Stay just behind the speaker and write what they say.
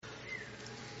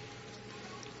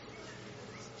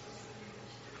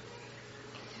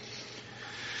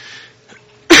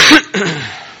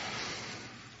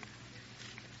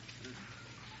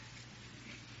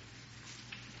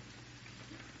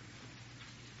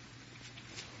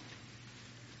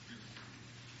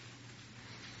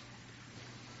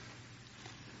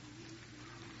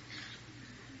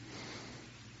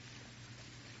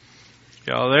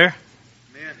Y'all there?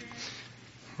 Amen.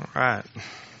 All right.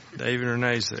 David and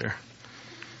Renee's there.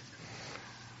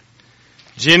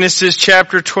 Genesis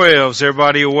chapter 12. Is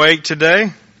everybody awake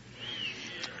today?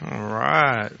 All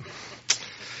right.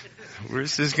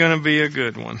 This is going to be a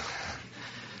good one.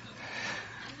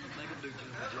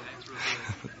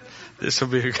 This will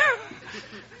be a good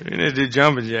We need to do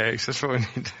jumping jacks. That's what we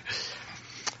need to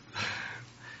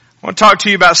I want to talk to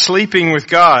you about sleeping with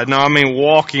God. No, I mean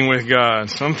walking with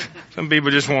God. Some people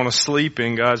just want to sleep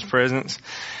in God's presence.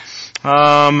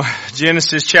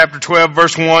 Genesis chapter 12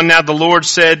 verse 1. Now the Lord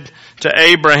said to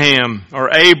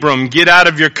Abram, get out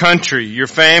of your country, your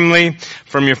family,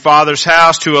 from your father's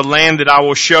house to a land that I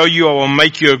will show you. I will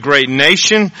make you a great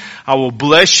nation. I will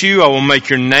bless you. I will make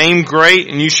your name great,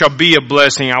 and you shall be a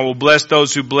blessing. I will bless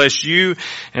those who bless you,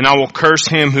 and I will curse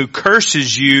him who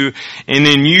curses you. And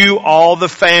in you all the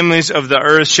families of the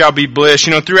earth shall be blessed.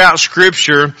 You know, throughout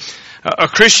Scripture, a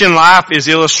Christian life is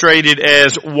illustrated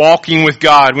as walking with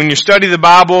God. When you study the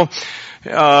Bible,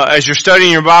 as you're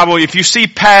studying your Bible, if you see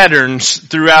patterns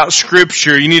throughout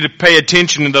Scripture, you need to pay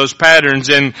attention to those patterns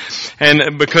and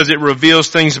because it reveals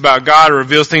things about God, it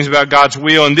reveals things about God's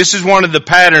will. And this is one of the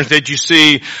patterns that you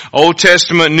see, Old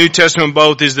Testament, New Testament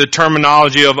both, is the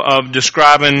terminology of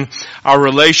describing our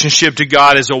relationship to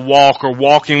God as a walk or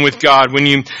walking with God. When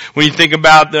you think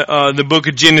about the book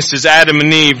of Genesis, Adam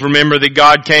and Eve, remember that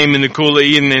God came in the cool of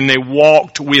Eden and they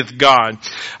walked with God.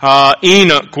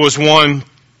 Enoch was one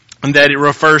that it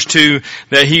refers to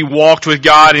that he walked with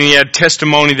God and he had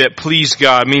testimony that pleased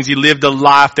God. It means he lived a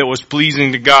life that was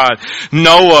pleasing to God.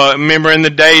 Noah, remember in the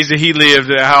days that he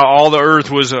lived, how all the earth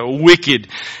was wicked.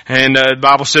 And the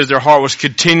Bible says their heart was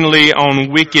continually on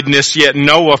wickedness, yet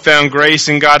Noah found grace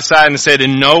in God's sight, and said,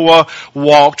 and Noah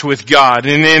walked with God.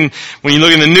 And then when you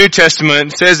look in the New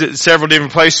Testament, it says it in several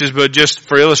different places, but just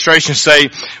for illustration's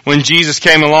sake, when Jesus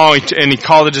came along and he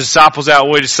called the disciples out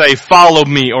way to say, follow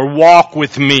me or walk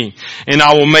with me, and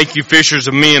I will make you fishers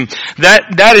of men.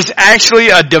 That is actually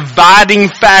a dividing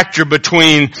factor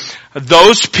between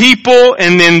those people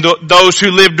and then those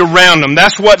who lived around them.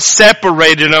 That's what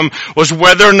separated them, was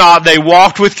whether or not they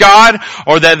walked with God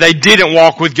or that they didn't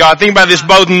walk with God. Think about this,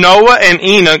 both Noah and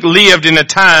Enoch lived in a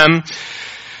time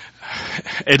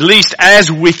at least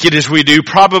as wicked as we do,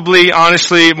 probably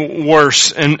honestly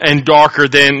worse and darker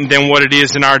than what it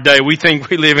is in our day. We think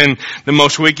we live in the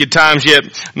most wicked times, yet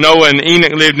Noah and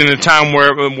Enoch lived in a time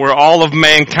where all of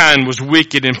mankind was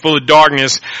wicked and full of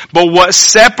darkness. But what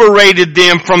separated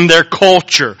them from their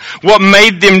culture, what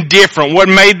made them different, what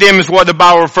made them is what the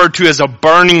Bible referred to as a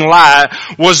burning light,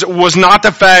 was not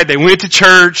the fact they went to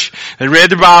church, they read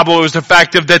the Bible, it was the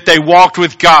fact of that they walked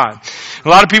with God. A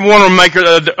lot of people want to make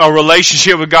a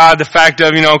relationship with God the fact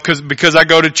of, because I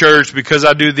go to church, because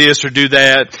I do this or do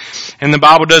that. And the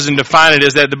Bible doesn't define it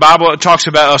as that. The Bible talks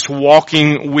about us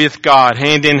walking with God,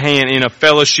 hand in hand, in a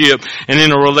fellowship and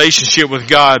in a relationship with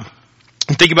God.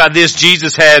 And think about this,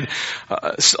 Jesus had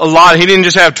a lot. He didn't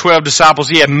just have 12 disciples.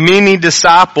 He had many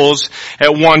disciples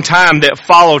at one time that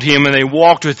followed him and they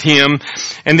walked with him.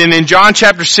 And then in John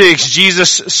chapter 6, Jesus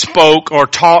spoke or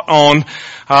taught on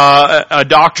a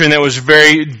doctrine that was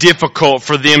very difficult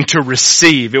for them to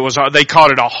receive. They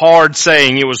called it a hard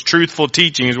saying. It was truthful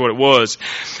teaching is what it was.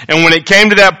 And when it came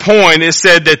to that point, it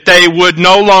said that they would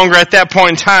no longer, at that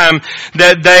point in time,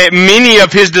 that many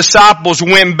of his disciples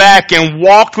went back and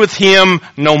walked with him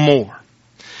no more.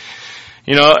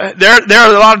 There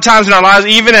are a lot of times in our lives,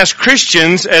 even as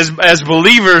Christians, as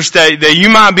believers, that you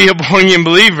might be a born-again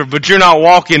believer, but you're not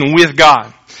walking with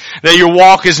God. That your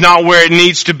walk is not where it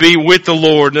needs to be with the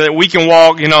Lord. That we can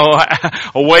walk,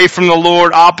 away from the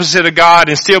Lord, opposite of God,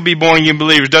 and still be born again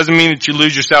believers. Doesn't mean that you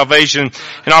lose your salvation.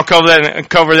 And I'll cover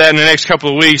that in the next couple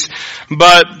of weeks.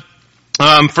 But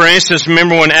for instance,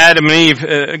 remember when Adam and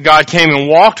Eve, God came and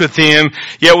walked with him,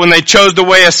 yet when they chose the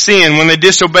way of sin, when they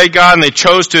disobeyed God and they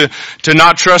chose to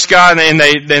not trust God and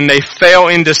they fell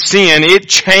into sin, it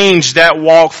changed that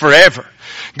walk forever.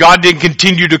 God didn't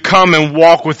continue to come and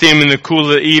walk with them in the cool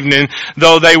of the evening,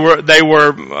 though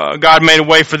God made a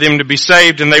way for them to be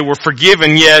saved and they were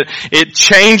forgiven, yet it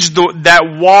changed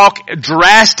that walk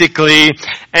drastically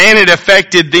and it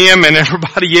affected them and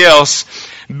everybody else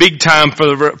big time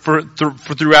for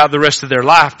throughout the rest of their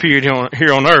life period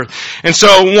here on earth. And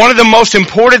so one of the most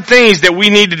important things that we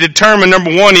need to determine,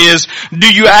 number one, is,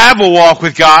 do you have a walk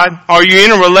with God? Are you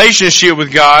in a relationship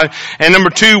with God? And number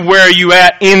two, where are you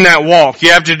at in that walk?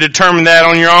 You have to determine that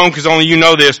on your own, because only you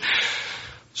know this.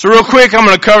 So real quick, I'm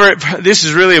going to cover it. This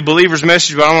is really a believer's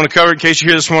message, but I want to cover it in case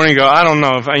you're here this morning and go, I don't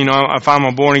know if I'm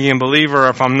a born again believer, or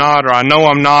if I'm not, or I know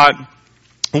I'm not.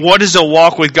 What does a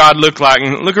walk with God look like?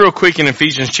 And look real quick in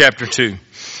Ephesians chapter 2.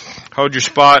 Hold your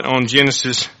spot on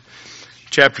Genesis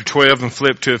chapter 12 and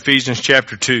flip to Ephesians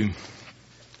chapter 2.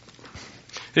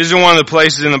 This is one of the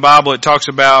places in the Bible that talks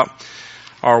about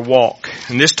our walk.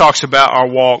 And this talks about our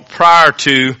walk prior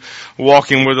to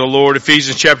walking with the Lord.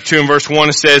 Ephesians chapter 2 and verse 1,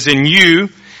 it says, "In you,"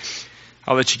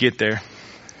 I'll let you get there.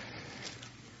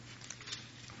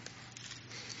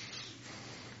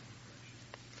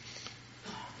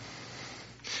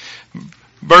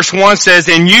 Verse 1 says,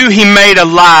 "In you he made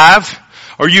alive,"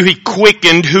 or you he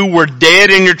quickened, "who were dead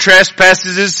in your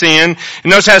trespasses and sin." And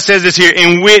notice how it says this here,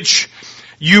 "in which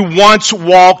you once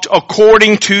walked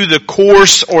according to the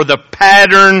course or the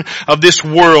pattern of this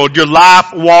world." Your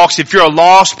life walks, if you're a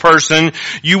lost person,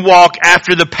 you walk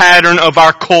after the pattern of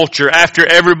our culture, after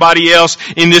everybody else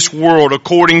in this world,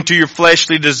 according to your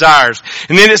fleshly desires.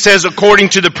 And then it says, according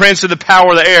to the prince of the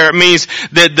power of the air. It means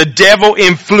that the devil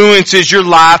influences your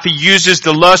life. He uses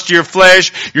the lust of your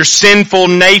flesh, your sinful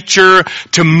nature,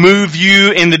 to move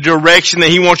you in the direction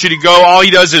that he wants you to go. All he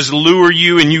does is lure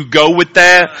you, and you go with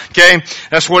that. Okay?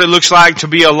 That's what it looks like to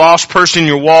be a lost person in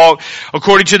your walk.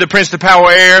 According to the prince of the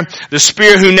power of air, the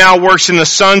spirit who now works in the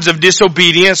sons of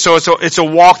disobedience. So it's a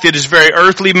walk that is very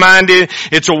earthly minded.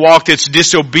 It's a walk that's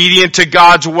disobedient to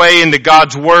God's way and to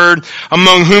God's word.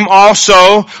 Among whom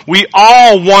also we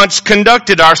all once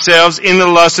conducted ourselves in the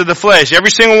lust of the flesh.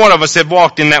 Every single one of us have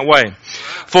walked in that way.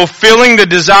 Fulfilling the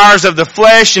desires of the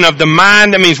flesh and of the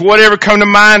mind. That means whatever come to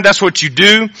mind, that's what you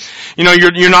do.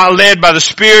 You're not led by the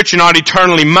Spirit. You're not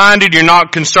eternally minded. You're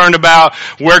not concerned about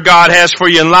where God has for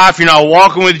you in life. You're not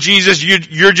walking with Jesus.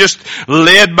 You're just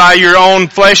led by your own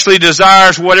fleshly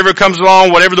desires. Whatever comes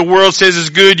along, whatever the world says is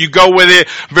good, you go with it.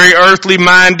 Very earthly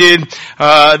minded,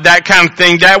 that kind of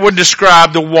thing. That would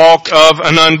describe the walk of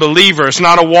an unbeliever. It's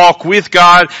not a walk with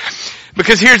God.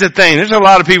 Because here's the thing, there's a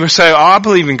lot of people who say, I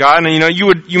believe in God. And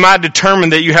you might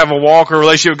determine that you have a walk or a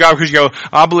relationship with God because you go,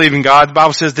 I believe in God. The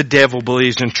Bible says the devil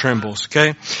believes and trembles,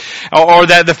 okay? Or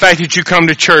that the fact that you come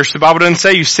to church, the Bible doesn't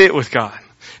say you sit with God.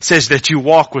 It says that you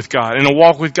walk with God. And a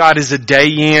walk with God is a day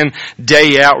in,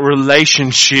 day out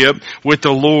relationship with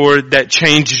the Lord that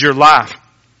changes your life.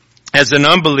 As an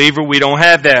unbeliever, we don't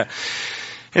have that.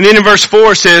 And then in verse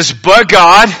 4 it says, "But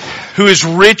God, who is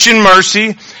rich in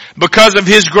mercy, because of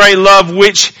his great love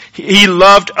which he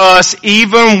loved us,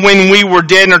 even when we were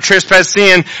dead in our trespass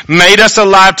sin, made us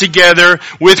alive together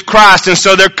with Christ." And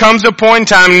so there comes a point in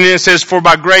time, and it says, "For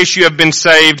by grace you have been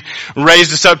saved,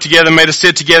 raised us up together, made us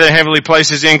sit together in heavenly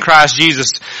places in Christ Jesus."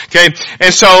 Okay?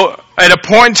 And so, at a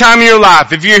point in time in your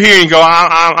life, if you're here and you go,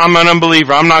 I'm an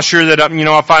unbeliever, I'm not sure that,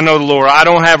 if I know the Lord, I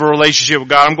don't have a relationship with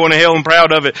God, I'm going to hell and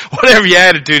proud of it, whatever your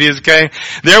attitude is, okay?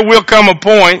 There will come a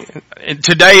point,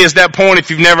 today is that point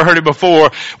if you've never heard it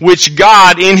before, which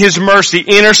God in his mercy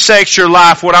intersects your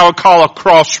life, what I would call a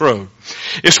crossroad.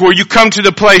 It's where you come to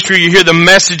the place where you hear the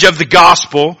message of the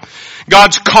gospel.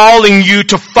 God's calling you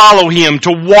to follow him,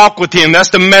 to walk with him. That's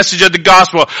the message of the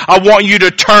gospel. I want you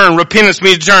to turn. Repentance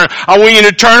means turn. I want you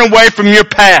to turn away from your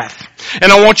path.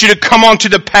 And I want you to come onto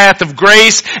the path of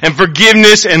grace and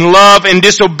forgiveness and love and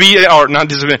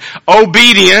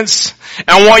obedience. And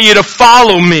I want you to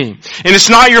follow me. And it's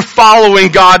not your following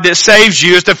God that saves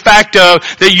you. It's the fact of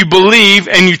that you believe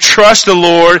and you trust the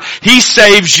Lord. He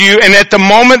saves you. And at the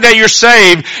moment that you're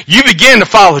saved, you begin to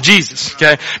follow Jesus.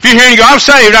 Okay? If you're here and you go, I'm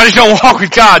saved, I just don't walk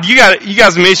with God. You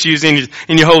got some issues in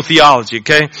your whole theology.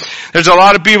 Okay? There's a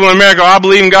lot of people in America, I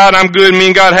believe in God, I'm good, me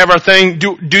and God have our thing.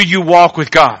 Do you walk with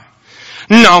God?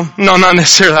 No, not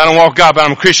necessarily. I don't walk with God, but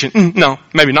I'm a Christian. No,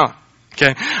 maybe not.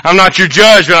 Okay? I'm not your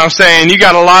judge, but I'm saying you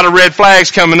got a lot of red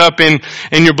flags coming up in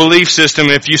your belief system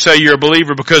if you say you're a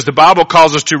believer, because the Bible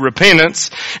calls us to repentance,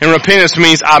 and repentance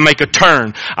means I make a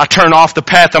turn. I turn off the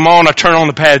path I'm on, I turn on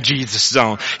the path Jesus is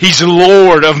on. He's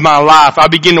Lord of my life. I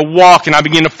begin to walk and I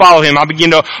begin to follow him. I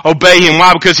begin to obey him.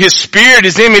 Why? Because his Spirit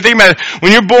is in me. Think about it.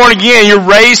 When you're born again, you're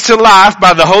raised to life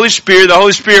by the Holy Spirit. The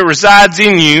Holy Spirit resides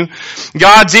in you.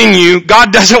 God's in you.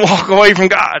 God doesn't walk away from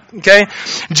God. Okay?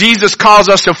 Jesus calls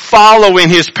us to follow in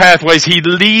his pathways. He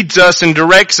leads us and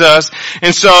directs us.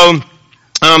 And so,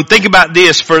 think about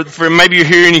this. For maybe you're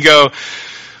here and you go,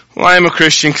 Well, I am a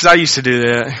Christian because I used to do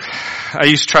that. I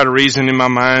used to try to reason in my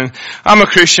mind. I'm a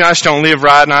Christian. I just don't live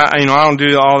right, and I don't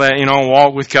do all that.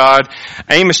 Walk with God.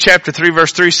 Amos chapter 3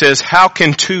 verse 3 says, "How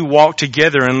can two walk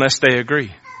together unless they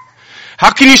agree?"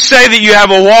 How can you say that you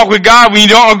have a walk with God when you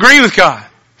don't agree with God?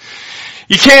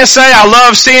 You can't say, "I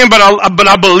love sin, but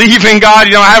I believe in God."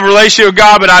 I have a relationship with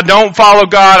God, but I don't follow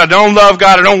God. I don't love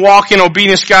God. I don't walk in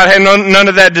obedience to God. I have none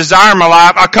of that desire in my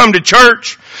life. I come to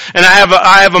church, and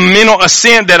I have a mental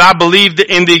assent that I believe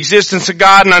in the existence of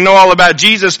God, and I know all about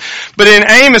Jesus. But in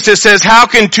Amos it says, "How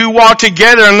can two walk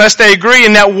together unless they agree?"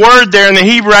 And that word there in the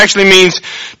Hebrew actually means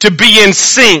to be in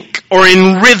sync or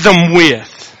in rhythm with.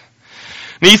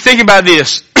 Now you think about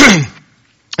this.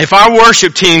 If our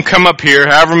worship team come up here,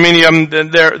 however many of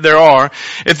them there are,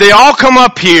 if they all come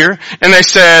up here and they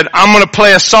said, "I'm going to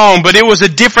play a song," but it was a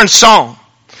different song,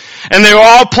 and they were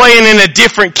all playing in a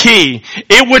different key,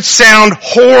 it would sound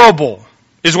horrible.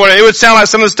 It would sound like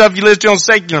some of the stuff you listen to on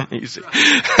secular music.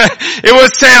 It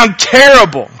would sound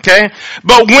terrible, okay?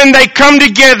 But when they come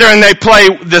together and they play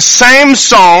the same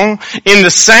song in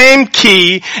the same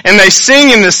key and they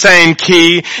sing in the same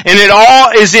key and it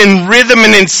all is in rhythm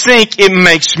and in sync, it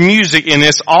makes music and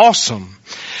it's awesome.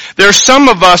 There's some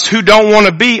of us who don't want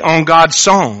to be on God's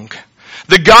song.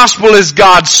 The gospel is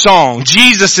God's song.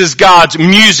 Jesus is God's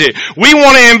music. We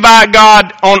want to invite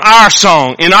God on our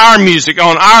song, in our music,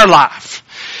 on our life.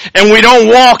 And we don't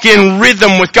walk in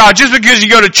rhythm with God. Just because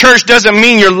you go to church doesn't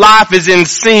mean your life is in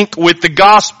sync with the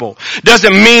gospel.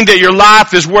 Doesn't mean that your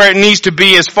life is where it needs to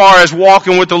be as far as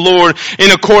walking with the Lord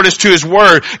in accordance to His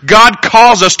Word. God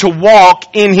calls us to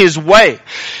walk in His way.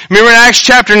 Remember in Acts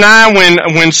chapter 9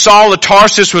 when Saul of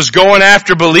Tarsus was going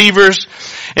after believers,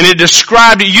 and it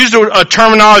used a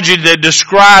terminology that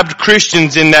described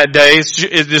Christians in that day.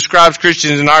 It describes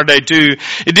Christians in our day too.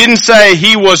 It didn't say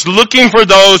he was looking for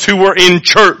those who were in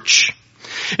church.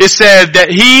 It said that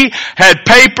he had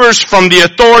papers from the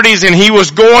authorities and he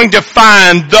was going to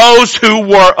find those who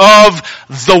were of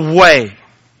the way.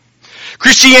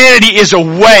 Christianity is a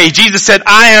way. Jesus said,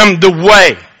 "I am the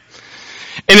way."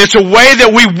 And it's a way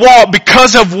that we walk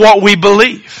because of what we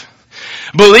believe.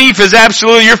 Belief is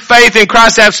absolutely, your faith in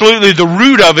Christ is absolutely the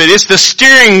root of it. It's the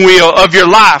steering wheel of your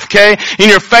life, okay? And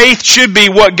your faith should be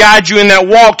what guides you in that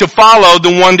walk to follow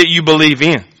the one that you believe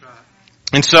in.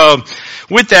 And so,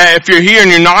 with that, if you're here and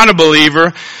you're not a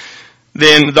believer,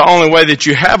 then the only way that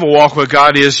you have a walk with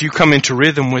God is you come into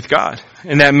rhythm with God.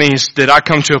 And that means that I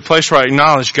come to a place where I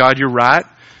acknowledge, "God, you're right,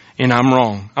 and I'm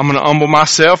wrong. I'm going to humble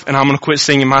myself and I'm going to quit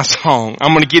singing my song.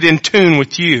 I'm going to get in tune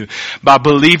with you by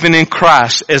believing in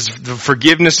Christ as the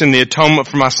forgiveness and the atonement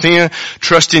for my sin.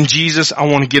 Trust in Jesus. I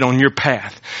want to get on your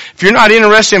path." If you're not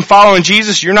interested in following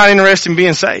Jesus, you're not interested in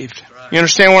being saved. You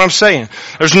understand what I'm saying?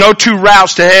 There's no two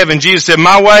routes to heaven. Jesus said,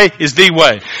 "My way is the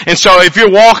way." And so if you're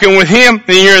walking with Him,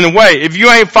 then you're in the way. If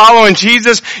you ain't following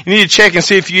Jesus, you need to check and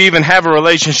see if you even have a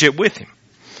relationship with Him.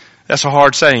 That's a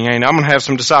hard saying, ain't it? I'm going to have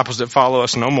some disciples that follow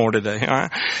us no more today. All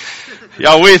right?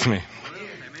 Y'all with me?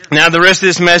 Now the rest of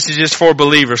this message is for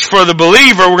believers. For the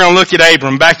believer, we're going to look at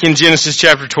Abram back in Genesis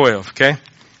chapter 12, okay?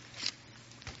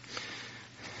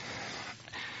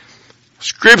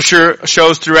 Scripture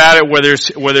shows throughout it, whether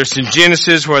it's in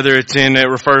Genesis, it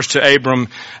refers to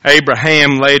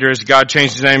Abraham later as God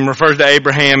changed his name, refers to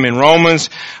Abraham in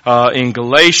Romans, in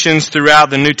Galatians,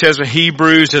 throughout the New Testament,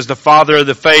 Hebrews as the father of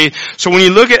the faith. So when you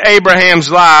look at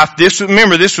Abraham's life, this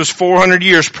was 400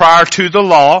 years prior to the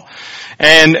law.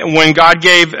 And when God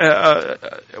gave,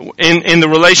 in the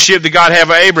relationship that God had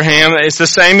with Abraham, it's the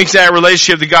same exact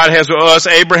relationship that God has with us.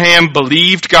 Abraham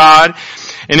believed God,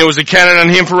 and it was accounted on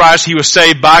him for righteousness. He was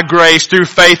saved by grace through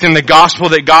faith in the gospel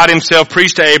that God Himself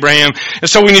preached to Abraham. And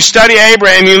so when you study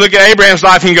Abraham, you look at Abraham's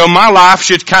life and you go, "My life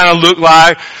should kind of look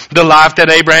like the life that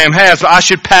Abraham has. So I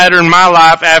should pattern my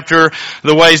life after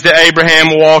the ways that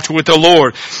Abraham walked with the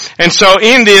Lord." And so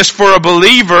in this, for a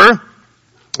believer,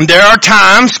 there are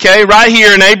times, okay, right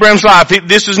here in Abraham's life,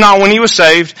 this is not when he was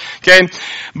saved, okay,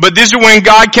 but this is when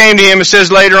God came to him. It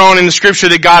says later on in the scripture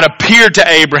that God appeared to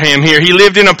Abraham here. He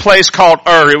lived in a place called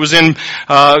Ur. It was in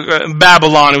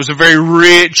Babylon. It was a very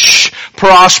rich,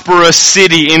 prosperous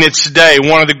city in its day,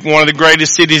 one of the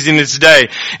greatest cities in its day.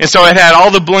 And so it had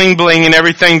all the bling bling and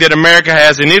everything that America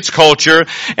has in its culture.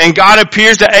 And God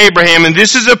appears to Abraham, and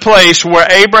this is a place where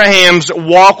Abraham's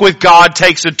walk with God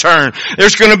takes a turn.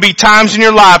 There's going to be times in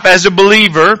your life as a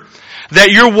believer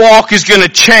that your walk is going to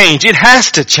change. It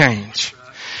has to change.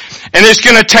 And it's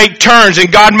going to take turns, and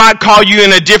God might call you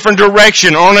in a different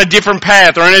direction or on a different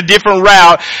path or in a different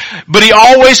route. But He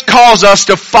always calls us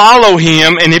to follow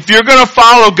Him. And if you're going to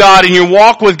follow God and your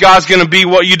walk with God is going to be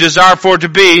what you desire for it to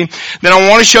be, then I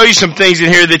want to show you some things in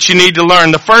here that you need to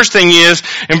learn. The first thing is,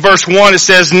 in verse 1 it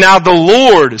says, now the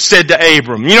Lord said to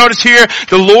Abram. You notice here,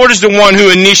 the Lord is the one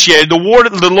who initiated. The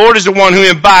Lord is the one who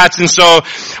invites. And so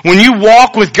when you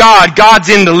walk with God, God's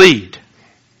in the lead.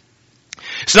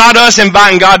 It's not us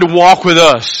inviting God to walk with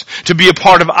us, to be a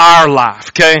part of our life,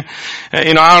 okay?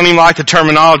 You know, I don't even like the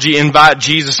terminology, invite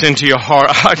Jesus into your heart.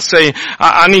 I say,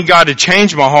 I need God to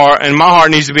change my heart, and my heart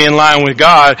needs to be in line with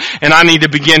God, and I need to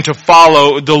begin to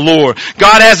follow the Lord.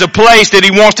 God has a place that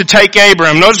He wants to take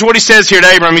Abraham. Notice what He says here to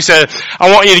Abraham. He said,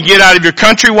 I want you to get out of your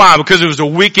country. Why? Because it was a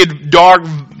wicked, dark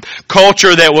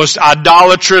culture that was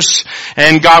idolatrous,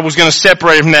 and God was going to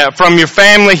separate from that. From your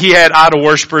family, He had idol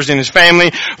worshippers in His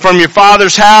family. From your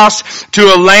father's house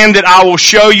to a land that I will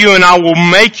show you, and I will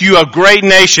make you a great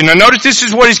nation. Now notice this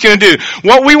is what He's going to do.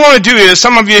 What we want to do is,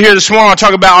 some of you here this morning want to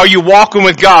talk about, are you walking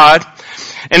with God?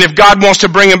 And if God wants to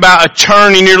bring about a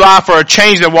turn in your life or a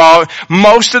change that walk,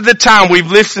 most of the time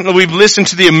we've listened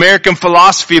to the American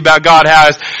philosophy about God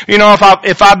has, you know,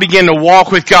 if I begin to walk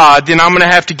with God, then I'm going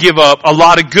to have to give up a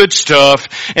lot of good stuff,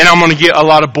 and I'm going to get a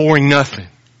lot of boring nothing.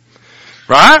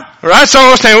 Right? So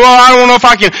I was saying, well, I don't know if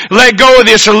I can let go of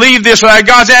this or leave this. Or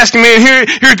God's asking me, and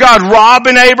here God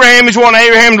robbing Abraham. He's wanting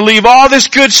Abraham to leave all this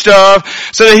good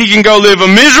stuff so that he can go live a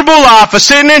miserable life of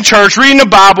sitting in church, reading the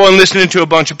Bible, and listening to a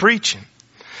bunch of preaching.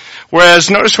 Whereas,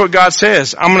 notice what God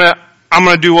says. I'm going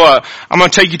to do what? I'm going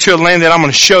to take you to a land that I'm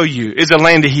going to show you. It's a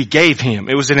land that He gave him.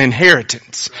 It was an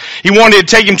inheritance. He wanted to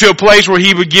take him to a place where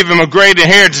He would give him a great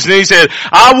inheritance. And He said,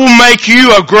 I will make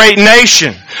you a great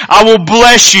nation. I will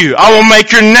bless you. I will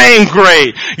make your name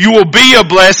great. You will be a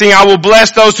blessing. I will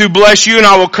bless those who bless you, and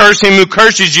I will curse him who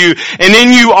curses you. And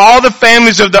in you all the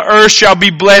families of the earth shall be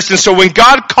blessed. And so when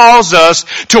God calls us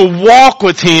to walk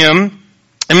with Him,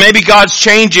 and maybe God's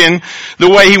changing the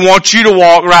way He wants you to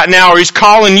walk right now, or He's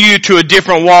calling you to a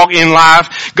different walk in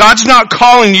life. God's not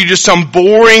calling you to some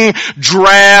boring,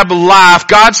 drab life.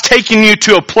 God's taking you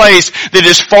to a place that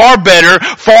is far better,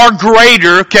 far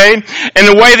greater, okay? And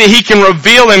the way that He can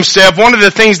reveal Himself, one of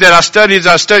the things that I studied as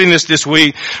I was studying this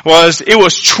week, was it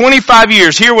was 25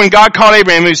 years. Here when God called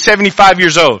Abraham, he was 75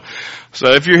 years old.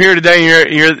 So if you're here today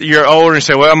and you're older and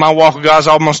say, well, my walk with God's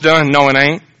almost done. No, it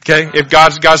ain't. Okay, if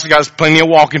God's plenty of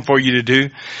walking for you to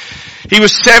do. He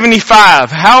was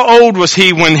 75. How old was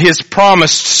he when his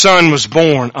promised son was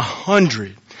born?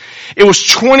 100. It was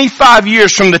 25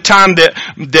 years from the time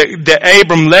that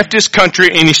Abram left his country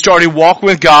and he started walking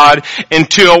with God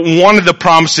until one of the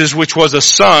promises, which was a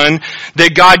son,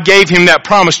 that God gave him that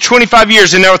promise. 25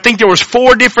 years. And I think there was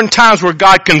 4 different times where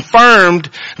God confirmed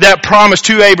that promise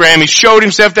to Abraham. He showed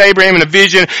Himself to Abraham in a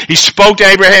vision. He spoke to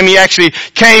Abraham. He actually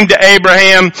came to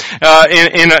Abraham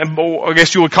in I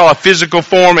guess you would call a physical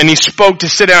form, and He spoke to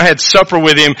sit down and had supper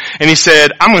with him, and He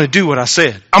said, I'm going to do what I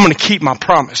said. I'm going to keep my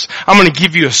promise. I'm going to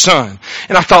give you a son.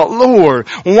 And I thought, Lord,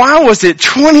 why was it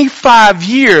 25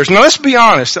 years? Now let's be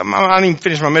honest. I didn't even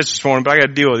finish my message this morning, but I got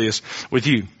to deal with this with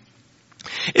you.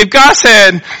 If God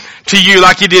said to you,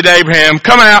 like He did to Abraham,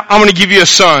 come out, I'm going to give you a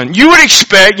son, you would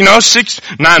expect, 9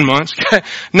 months,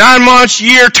 9 months,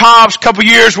 year tops, couple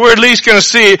years, we're at least going to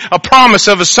see a promise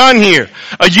of a son here.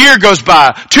 A year goes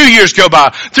by, 2 years go by,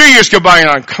 3 years go by, and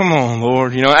you're like, come on,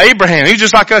 Lord. Abraham, he's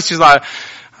just like us. He's like,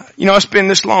 it's been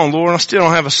this long, Lord, and I still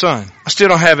don't have a son. I still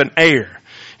don't have an heir.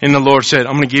 And the Lord said,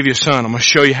 I'm going to give you a son. I'm going to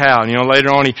show you how. And later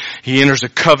on he enters a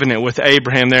covenant with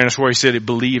Abraham there, and that's where He said He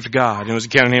believed God, and it was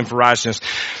accounted him for righteousness.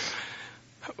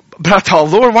 But I thought,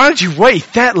 Lord, why did you wait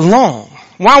that long?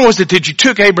 Why was it that you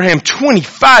took Abraham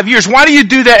 25 years? Why do you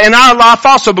do that in our life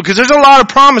also? Because there's a lot of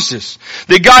promises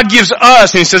that God gives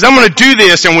us, and He says, I'm going to do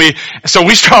this, and so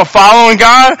we start following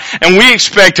God, and we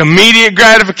expect immediate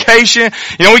gratification.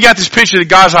 We got this picture that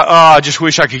God's like, oh, I just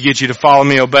wish I could get you to follow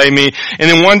me, obey me. And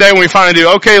then one day when we finally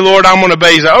do, okay, Lord, I'm going to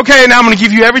obey, He's like, okay, now I'm going to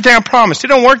give you everything I promised. It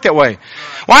don't work that way.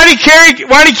 Why did He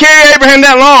carry Abraham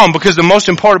that long? Because the most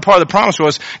important part of the promise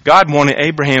was God wanted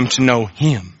Abraham to know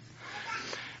Him.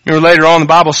 Later on the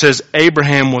Bible says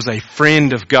Abraham was a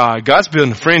friend of God. God's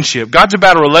building a friendship. God's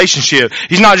about a relationship.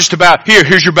 He's not just about,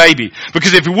 here's your baby.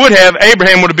 Because if He would have,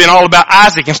 Abraham would have been all about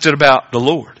Isaac instead about the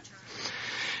Lord.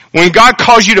 When God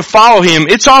calls you to follow Him,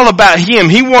 it's all about Him.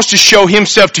 He wants to show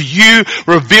Himself to you,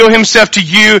 reveal Himself to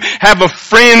you, have a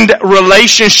friend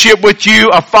relationship with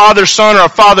you, a father-son or a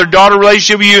father-daughter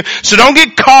relationship with you. So don't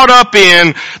get caught up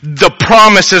in the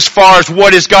promise as far as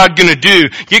what is God going to do.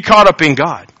 Get caught up in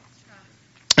God.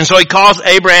 And so he calls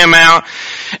Abraham out.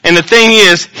 And the thing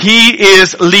is, he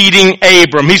is leading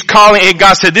Abram. He's calling, and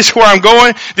God said, this is where I'm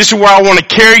going. This is where I want to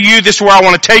carry you. This is where I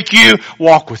want to take you.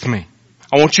 Walk with me.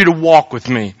 I want you to walk with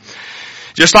me.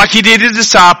 Just like he did his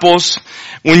disciples,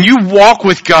 when you walk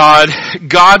with God,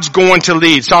 God's going to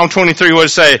lead. Psalm 23, what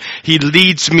does it say? He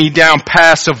leads me down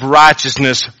paths of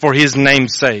righteousness for his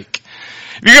name's sake.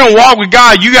 If you're going to walk with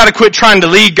God, you got to quit trying to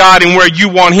lead God in where you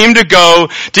want him to go,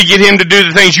 to get him to do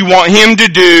the things you want him to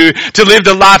do, to live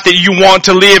the life that you want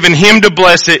to live and him to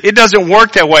bless it. It doesn't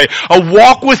work that way. A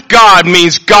walk with God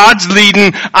means God's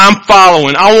leading, I'm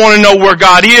following. I want to know where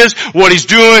God is, what he's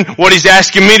doing, what he's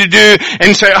asking me to do.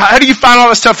 And so how do you find all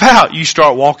that stuff out? You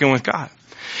start walking with God.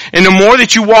 And the more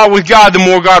that you walk with God, the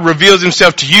more God reveals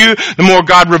himself to you, the more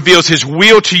God reveals his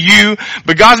will to you.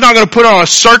 But God's not going to put on a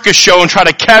circus show and try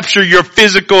to capture your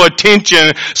physical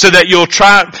attention so that you'll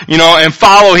try, and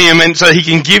follow him and so he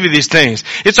can give you these things.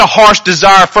 It's a harsh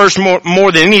desire first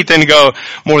more than anything to go,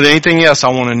 more than anything else, I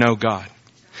want to know God.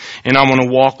 And I want to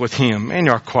walk with him. Man,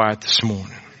 you're quiet this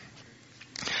morning.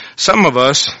 Some of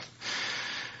us,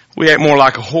 we act more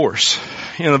like a horse.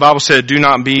 The Bible said, do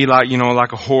not be like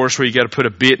a horse where you got to put a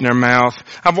bit in their mouth.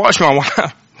 I've watched my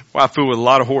wife fool with a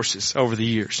lot of horses over the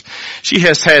years. She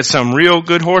has had some real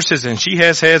good horses and she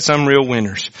has had some real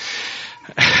winners.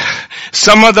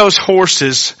 Some of those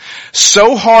horses,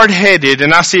 so hard-headed,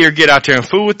 and I see her get out there and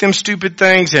fool with them stupid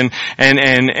things and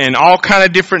all kind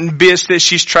of different bits that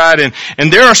she's tried.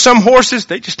 And there are some horses,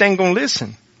 they just ain't going to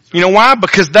listen. You know why?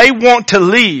 Because they want to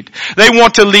lead. They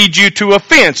want to lead you to a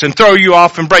fence and throw you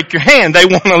off and break your hand. They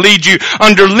want to lead you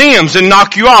under limbs and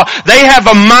knock you off. They have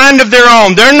a mind of their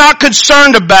own. They're not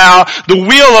concerned about the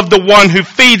will of the one who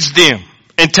feeds them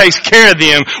and takes care of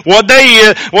them. What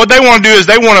they want to do is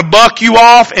they want to buck you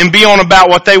off and be on about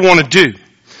what they want to do.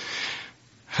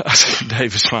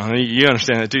 David's smiling. You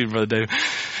understand that too, Brother David.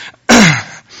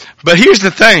 But here's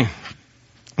the thing.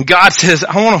 God says,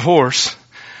 I want a horse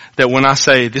that when I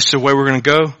say, this is the way we're going to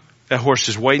go, that horse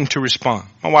is waiting to respond.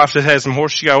 My wife has some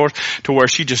horse, she got a horse to where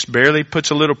she just barely puts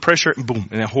a little pressure and boom,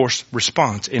 and that horse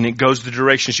responds and it goes the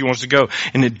direction she wants to go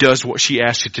and it does what she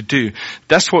asks it to do.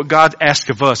 That's what God asks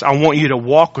of us. I want you to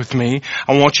walk with me.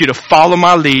 I want you to follow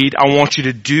my lead. I want you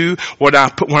to do what I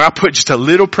put. When I put just a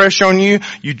little pressure on you,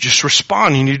 you just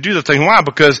respond and you do the thing. Why?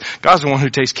 Because God's the one who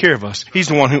takes care of us. He's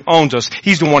the one who owns us.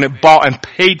 He's the one that bought and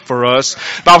paid for us.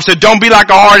 The Bible said, don't be like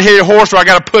a hard-headed horse where I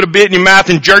got to put a bit in your mouth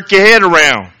and jerk your head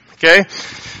around. Okay?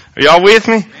 Are y'all with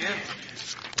me?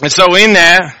 And so in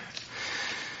that,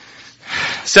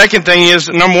 second thing is,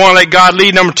 number one, let God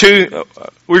lead. Number two,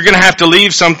 we're going to have to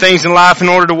leave some things in life in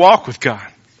order to walk with God.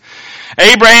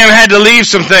 Abraham had to leave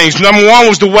some things. Number one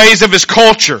was the ways of his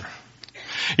culture.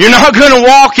 You're not going to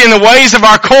walk in the ways of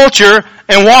our culture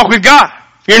and walk with God.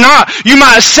 You're not. You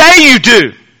might say you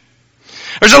do.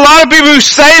 There's a lot of people who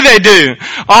say they do.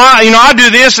 I do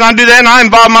this and I do that and I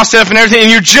involve myself in everything.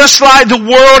 And you're just like the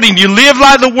world and you live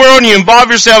like the world and you involve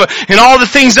yourself in all the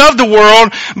things of the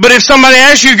world. But if somebody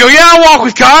asks you, you go, yeah, I walk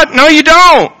with God. No, you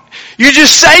don't. You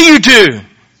just say you do.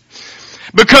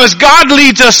 Because God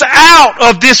leads us out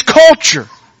of this culture.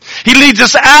 He leads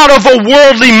us out of a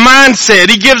worldly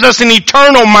mindset. He gives us an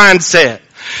eternal mindset.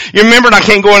 You remember, and I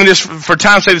can't go into this for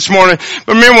time's sake this morning,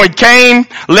 but remember when Cain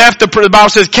left the Bible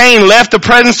says Cain left the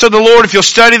presence of the Lord. If you'll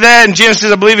study that in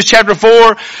Genesis, I believe it's chapter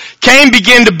 4, Cain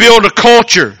began to build a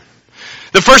culture.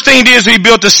 The first thing he did is he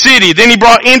built a city, then he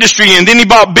brought industry in, then he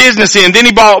brought business in, then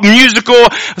he brought musical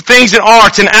things and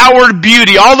arts and outward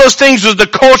beauty. All those things was the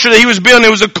culture that he was building.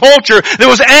 It was a culture that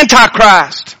was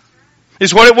antichrist,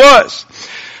 is what it was.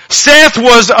 Seth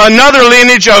was another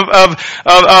lineage of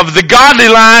the godly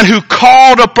line who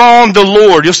called upon the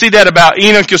Lord. You'll see that about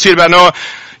Enoch. You'll see it about Noah.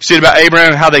 You see it about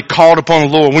Abraham, how they called upon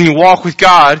the Lord. When you walk with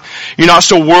God, you're not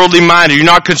so worldly minded. You're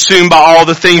not consumed by all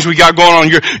the things we got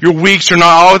going on. Your weeks are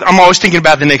not, I'm always thinking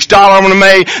about the next dollar I'm going to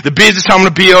make, the business I'm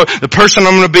going to build, the person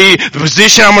I'm going to be, the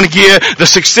position I'm going to get, the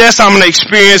success I'm going to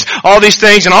experience, all these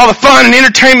things and all the fun and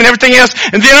entertainment and everything else.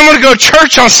 And then I'm going to go to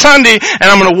church on Sunday and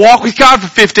I'm going to walk with God for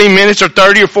 15 minutes or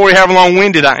 30 or 40, however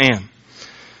long-winded I am.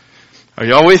 Are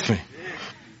y'all with me?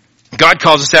 God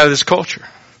calls us out of this culture.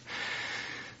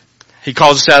 He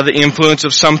calls us out of the influence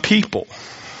of some people.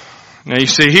 Now you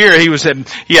see here,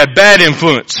 he had bad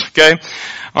influence, okay?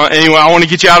 Anyway, I want to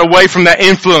get you out away from that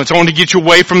influence. I want to get you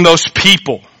away from those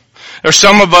people. There's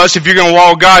some of us, if you're going to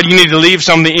walk with God, you need to leave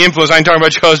some of the influence. I ain't talking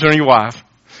about your husband or your wife.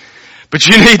 But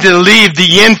you need to leave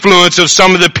the influence of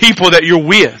some of the people that you're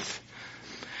with.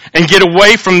 And get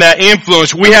away from that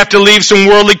influence. We have to leave some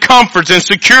worldly comforts and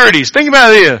securities. Think about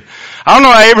this. I don't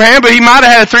know Abraham, but he might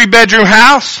have had a 3-bedroom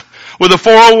house with a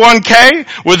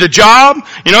 401k, with a job,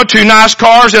 2 nice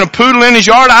cars and a poodle in his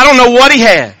yard. I don't know what he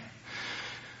had.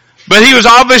 But he was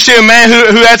obviously a man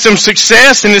who had some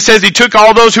success, and it says he took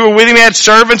all those who were with him, he had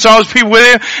servants, all those people with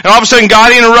him, and all of a sudden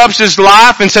God interrupts his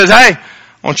life and says, hey,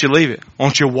 I want you to leave it. I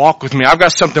want you to walk with me. I've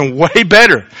got something way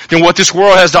better than what this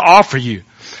world has to offer you.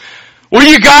 What do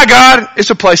you got, God? It's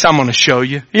a place I'm going to show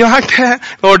you. You like that?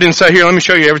 The Lord didn't say, here, let me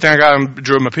show you everything I got, and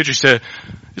drew him a picture. He said,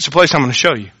 it's a place I'm going to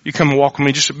show you. You come and walk with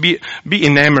me. Just be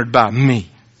enamored by me.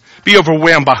 Be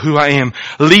overwhelmed by who I am.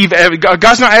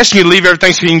 God's not asking you to leave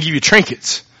everything so he can give you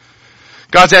trinkets.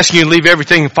 God's asking you to leave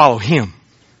everything and follow him.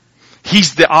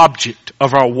 He's the object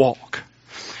of our walk.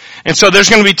 And so there's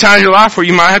going to be times in your life where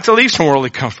you might have to leave some worldly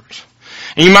comforts.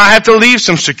 And you might have to leave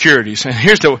some securities. And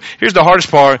here's the hardest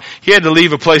part. He had to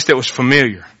leave a place that was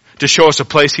familiar to show us a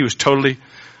place he was totally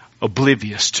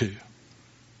oblivious to.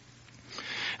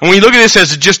 And when you look at this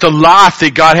as just a life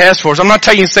that God has for us, I'm not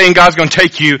saying God's going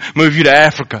to move you to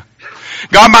Africa.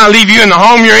 God might leave you in the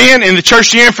home you're in the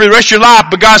church you're in for the rest of your life,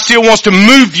 but God still wants to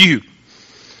move you.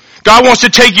 God wants to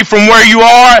take you from where you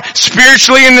are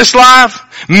spiritually in this life,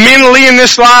 mentally in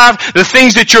this life, the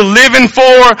things that you're living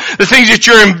for, the things that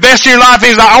you're investing in your life.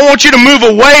 I want you to move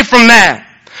away from that.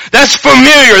 That's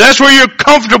familiar. That's where you're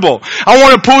comfortable. I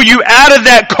want to pull you out of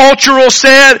that cultural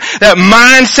set, that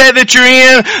mindset that you're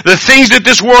in, the things that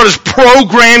this world has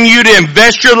programmed you to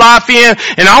invest your life in,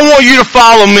 and I want you to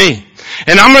follow me.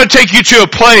 And I'm going to take you to a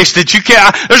place that you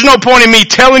can't, there's no point in me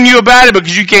telling you about it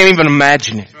because you can't even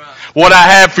imagine it. What I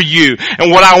have for you,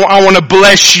 and what I want to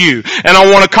bless you, and I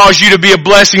want to cause you to be a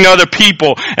blessing to other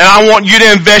people, and I want you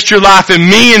to invest your life in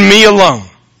me and me alone.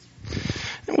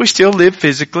 And we still live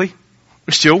physically.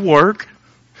 We still work.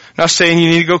 Not saying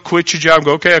you need to go quit your job.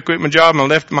 Go, okay, I quit my job and I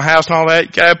left my house and all that.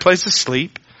 You gotta have a place to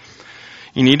sleep.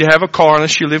 You need to have a car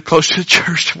unless you live close to the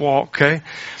church to walk, okay?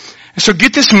 And so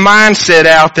get this mindset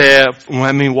out there. When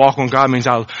I mean walk on God means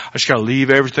I just gotta leave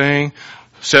everything.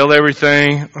 Sell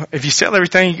everything. If you sell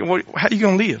everything, how are you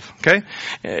going to live? Okay?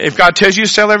 If God tells you to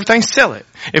sell everything, sell it.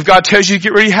 If God tells you to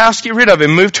get rid of your house, get rid of it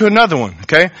and move to another one.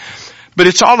 Okay? But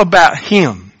it's all about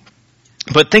him.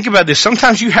 But think about this.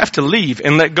 Sometimes you have to leave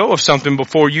and let go of something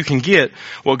before you can get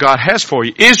what God has for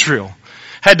you. Israel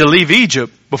had to leave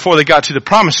Egypt before they got to the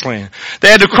promised land. They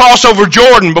had to cross over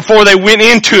Jordan before they went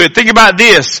into it. Think about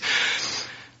this.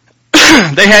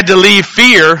 They had to leave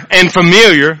fear and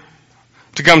familiar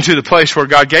to come to the place where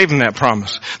God gave them that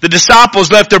promise. The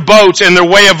disciples left their boats and their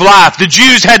way of life. The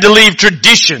Jews had to leave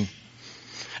tradition.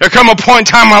 There come a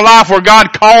point in time in my life where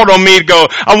God called on me to go,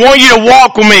 I want you to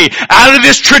walk with me out of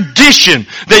this tradition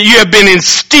that you have been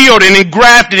instilled and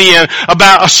engrafted in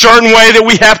about a certain way that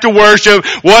we have to worship,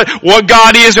 what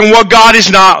God is and what God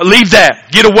is not. Leave that.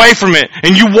 Get away from it.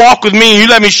 And you walk with me and you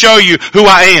let me show you who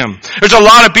I am. There's a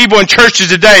lot of people in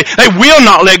churches today, they will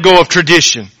not let go of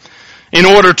tradition in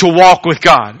order to walk with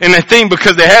God. And they think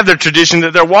because they have their tradition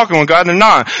that they're walking with God. They're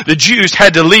not. The Jews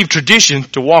had to leave tradition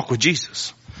to walk with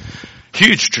Jesus.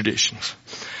 Huge traditions.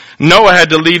 Noah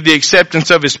had to leave the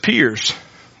acceptance of his peers.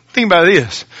 Think about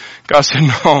this. God said,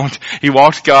 no. He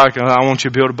walked to God. I want you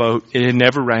to build a boat. It had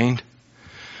never rained.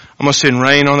 I'm going to send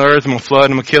rain on the earth. I'm going to flood.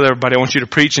 I'm going to kill everybody. I want you to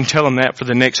preach and tell them that for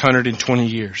the next 120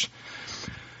 years.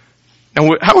 Now,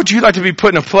 how would you like to be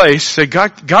put in a place, say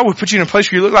God would put you in a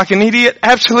place where you look like an idiot?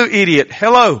 Absolute idiot.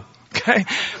 Hello. Okay?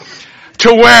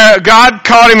 To where God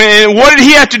called him and what did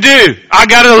he have to do? I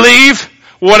gotta leave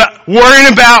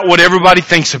worrying about what everybody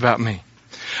thinks about me.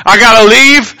 I gotta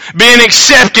leave being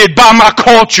accepted by my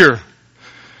culture.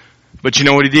 But you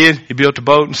know what he did? He built a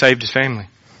boat and saved his family.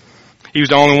 He was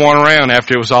the only one around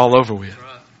after it was all over with.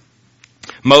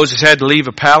 Moses had to leave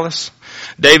a palace.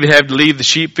 David had to leave the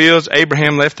sheep fields.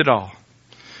 Abraham left it all.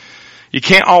 You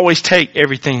can't always take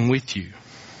everything with you.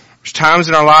 There's times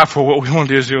in our life where what we want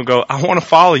to do is we'll go, I want to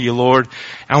follow you, Lord.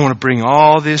 I want to bring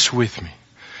all this with me.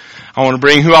 I want to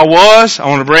bring who I was. I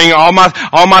want to bring all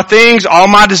my things, all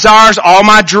my desires, all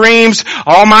my dreams,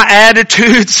 all my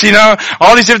attitudes,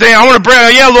 all these different things. I want to bring,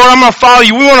 yeah, Lord, I'm going to follow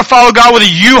you. We want to follow God with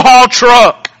a U-Haul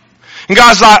truck. And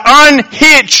God's like,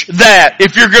 unhitch that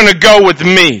if you're going to go with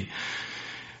me.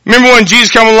 Remember when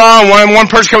Jesus came along, one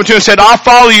person came to him and said, I'll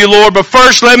follow you, Lord, but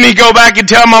first let me go back and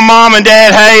tell my mom and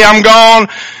dad, hey, I'm gone.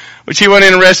 Which he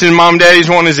wasn't interested in mom and dad, he's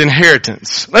wanting his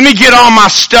inheritance. Let me get all my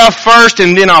stuff first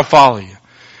and then I'll follow you.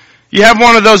 You have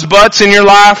one of those buts in your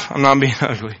life? I'm not being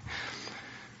ugly.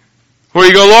 Where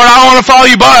you go, Lord, I want to follow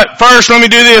you, but first let me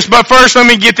do this, but first let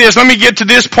me get this, let me get to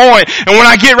this point. And when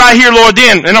I get right here, Lord,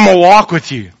 then I'm going to walk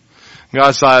with you.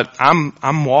 God's like,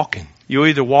 I'm walking. You'll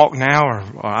either walk now or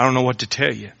I don't know what to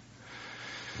tell you.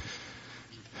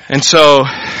 And so,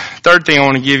 third thing I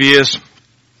want to give you is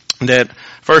that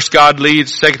First, God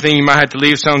leads. Second thing, you might have to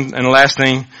leave some. And the last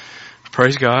thing,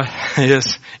 praise God,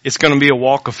 is it's going to be a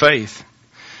walk of faith.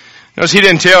 Notice he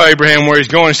didn't tell Abraham where he's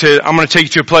going. He said, I'm going to take you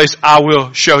to a place I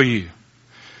will show you.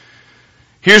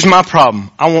 Here's my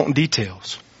problem. I want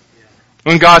details.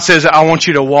 When God says, I want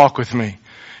you to walk with me.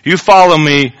 You follow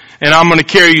me and I'm going to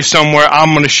carry you somewhere.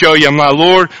 I'm going to show you. I'm like,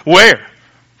 Lord, where?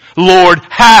 Lord,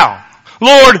 how?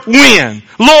 Lord, when?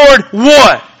 Lord,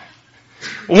 what?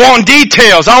 I want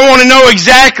details. I want to know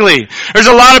exactly. There's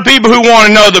a lot of people who want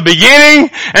to know the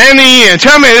beginning and the end.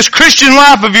 Tell me, this Christian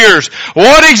life of yours,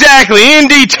 what exactly in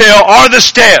detail are the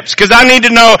steps? Because I need to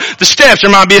know the steps. There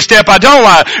might be a step I don't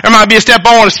like. There might be a step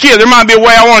I want to skip. There might be a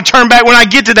way I want to turn back when I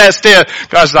get to that step.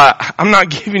 God's like, I'm not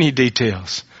giving you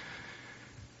details.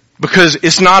 Because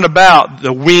it's not about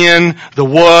the when, the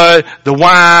what, the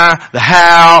why, the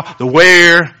how, the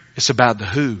where. It's about the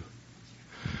who.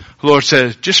 The Lord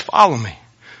says, just follow me.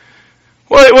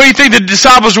 What do you think the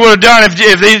disciples would have done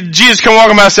if Jesus come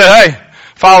walking by and said, hey,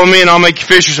 follow me and I'll make you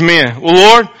fishers of men? Well,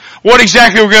 Lord, what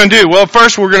exactly are we going to do? Well,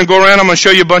 first we're going to go around. I'm going to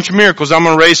show you a bunch of miracles. I'm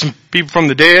going to raise some people from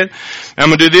the dead. I'm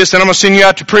going to do this. Then I'm going to send you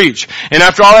out to preach. And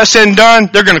after all that's said and done,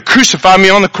 they're going to crucify me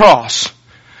on the cross.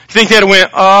 You think they'd have went,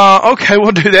 okay,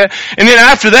 we'll do that. And then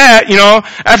after that,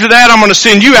 I'm going to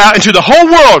send you out into the whole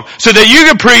world so that you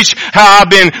can preach how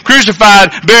I've been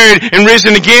crucified, buried, and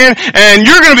risen again, and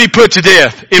you're going to be put to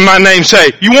death in my name's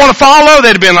sake. You want to follow?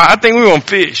 They'd have been like, I think we want to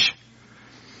fish.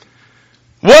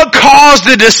 What caused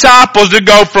the disciples to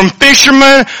go from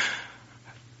fishermen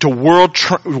to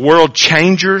world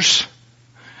changers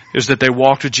is that they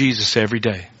walked with Jesus every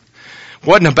day.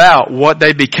 Wasn't about what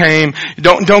they became.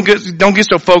 Don't get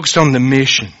so focused on the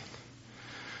mission.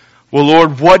 Well,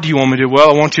 Lord, what do you want me to do?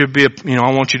 Well, I want you to be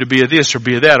I want you to be a this or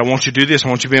be a that. I want you to do this. I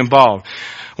want you to be involved.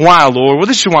 Why, Lord? Well,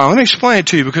 this is why. Let me explain it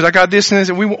to you because I got this and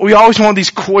this. We always want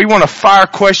we want to fire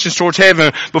questions towards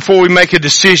heaven before we make a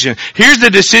decision. Here's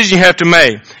the decision you have to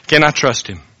make. Can I trust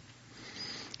Him?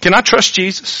 Can I trust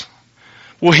Jesus?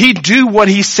 Will He do what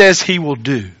He says He will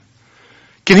do?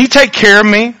 Can He take care of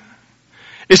me?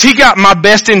 Has He got my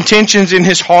best intentions in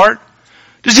His heart?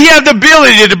 Does He have the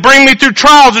ability to bring me through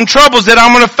trials and troubles that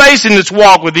I'm going to face in this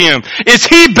walk with Him? Is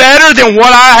He better than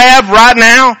what I have right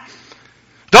now?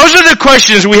 Those are the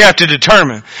questions we have to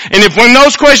determine. And if when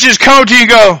those questions come to you,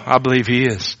 go, I believe He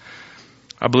is.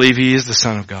 I believe He is the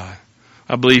Son of God.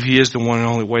 I believe He is the one and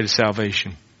only way to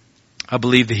salvation. I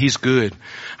believe that He's good.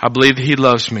 I believe that He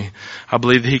loves me. I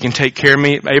believe that He can take care of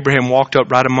me. Abraham walked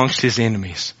up right amongst his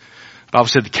enemies. The Bible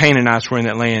said the Canaanites were in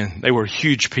that land. They were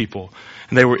huge people.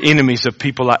 And they were enemies of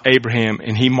people like Abraham.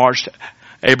 And He marched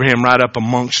Abraham right up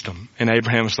amongst them. And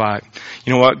Abraham was like,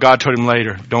 you know what? God told him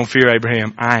later, don't fear,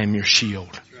 Abraham. I am your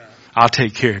shield. I'll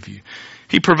take care of you.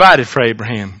 He provided for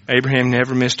Abraham. Abraham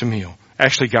never missed a meal.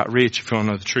 Actually got rich, if you want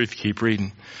to know the truth. Keep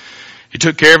reading. He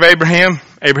took care of Abraham.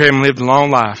 Abraham lived a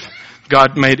long life.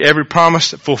 God made every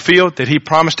promise fulfilled that He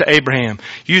promised to Abraham.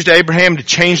 Used Abraham to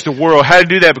change the world. How to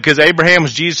do that? Because Abraham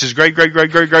was Jesus'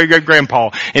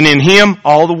 great-great-great-great-great-great-grandpa. And in him,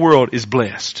 all the world is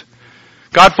blessed.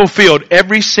 God fulfilled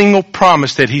every single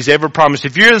promise that He's ever promised.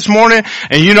 If you're here this morning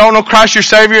and you don't know Christ your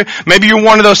Savior, maybe you're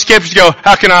one of those skeptics who go,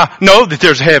 how can I know that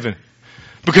there's heaven?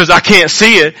 Because I can't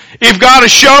see it. If God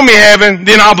has shown me heaven,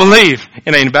 then I'll believe.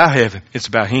 It ain't about heaven. It's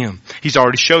about Him. He's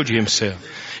already showed you Himself.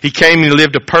 He came and He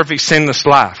lived a perfect sinless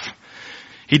life.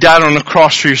 He died on the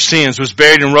cross for your sins, was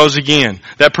buried and rose again.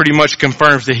 That pretty much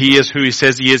confirms that He is who He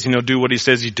says He is and He'll do what He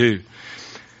says He'll do.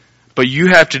 But you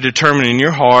have to determine in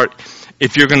your heart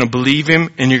if you're going to believe Him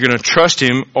and you're going to trust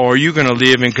Him, or are you going to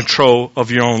live in control of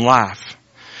your own life.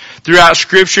 Throughout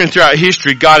Scripture and throughout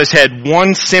history, God has had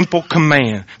one simple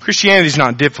command. Christianity is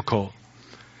not difficult.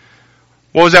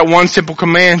 What was that one simple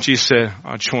command? Jesus said,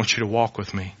 I just want you to walk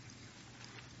with me.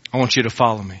 I want you to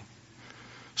follow me.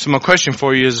 So my question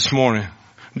for you is this morning,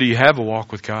 do you have a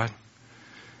walk with God?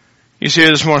 You see,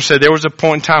 this morning said, there was a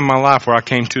point in time in my life where I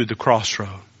came to the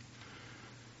crossroad.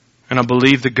 And I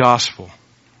believed the gospel,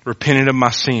 repented of my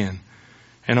sin,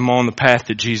 and I'm on the path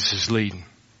that Jesus is leading.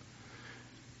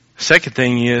 Second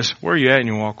thing is, where are you at in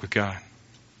your walk with God?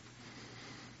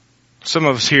 Some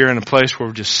of us here in a place where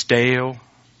we're just stale,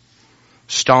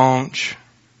 staunch.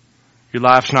 Your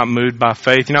life's not moved by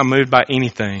faith. You're not moved by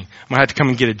anything. I'm going to have to come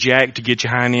and get a jack to get you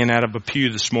hind end out of a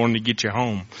pew this morning to get you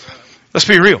home. Let's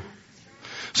be real.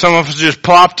 Some of us just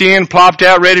plopped in, plopped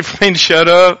out, ready for me to shut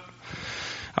up.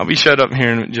 I'll be shut up here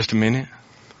in just a minute.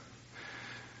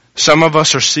 Some of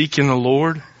us are seeking the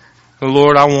Lord. The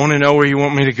Lord, I want to know where You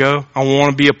want me to go. I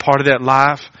want to be a part of that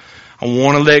life. I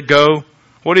want to let go.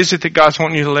 What is it that God's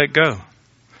wanting you to let go?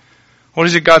 What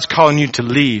is it God's calling you to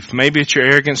leave? Maybe it's your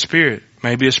arrogant spirit.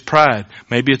 Maybe it's pride.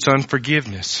 Maybe it's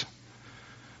unforgiveness.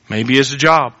 Maybe it's a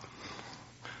job.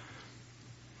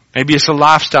 Maybe it's a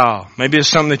lifestyle. Maybe it's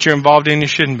something that you're involved in you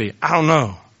shouldn't be. I don't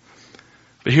know.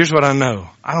 But here's what I know.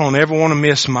 I don't ever want to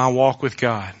miss my walk with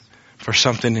God for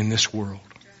something in this world.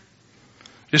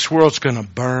 This world's going to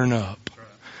burn up.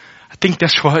 I think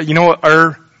that's what, you know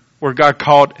what where God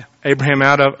called Abraham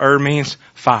out of, means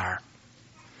fire.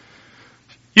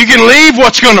 You can leave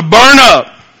what's going to burn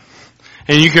up,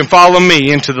 and you can follow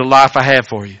me into the life I have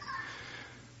for you.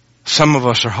 Some of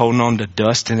us are holding on to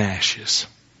dust and ashes.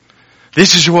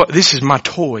 This is my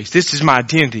toys. This is my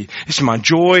identity. This is my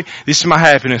joy. This is my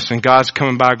happiness. And God's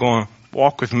coming by going,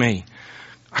 walk with me.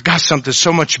 I got something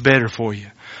so much better for you.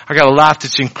 I got a life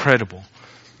that's incredible.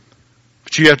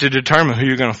 But you have to determine who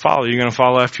you're going to follow. You're going to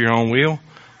follow after your own will,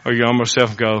 or you're going to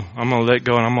yourself go, I'm going to let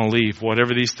go and I'm going to leave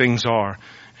whatever these things are,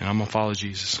 and I'm going to follow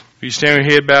Jesus. Will you stand with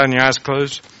your head bowed and your eyes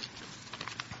closed?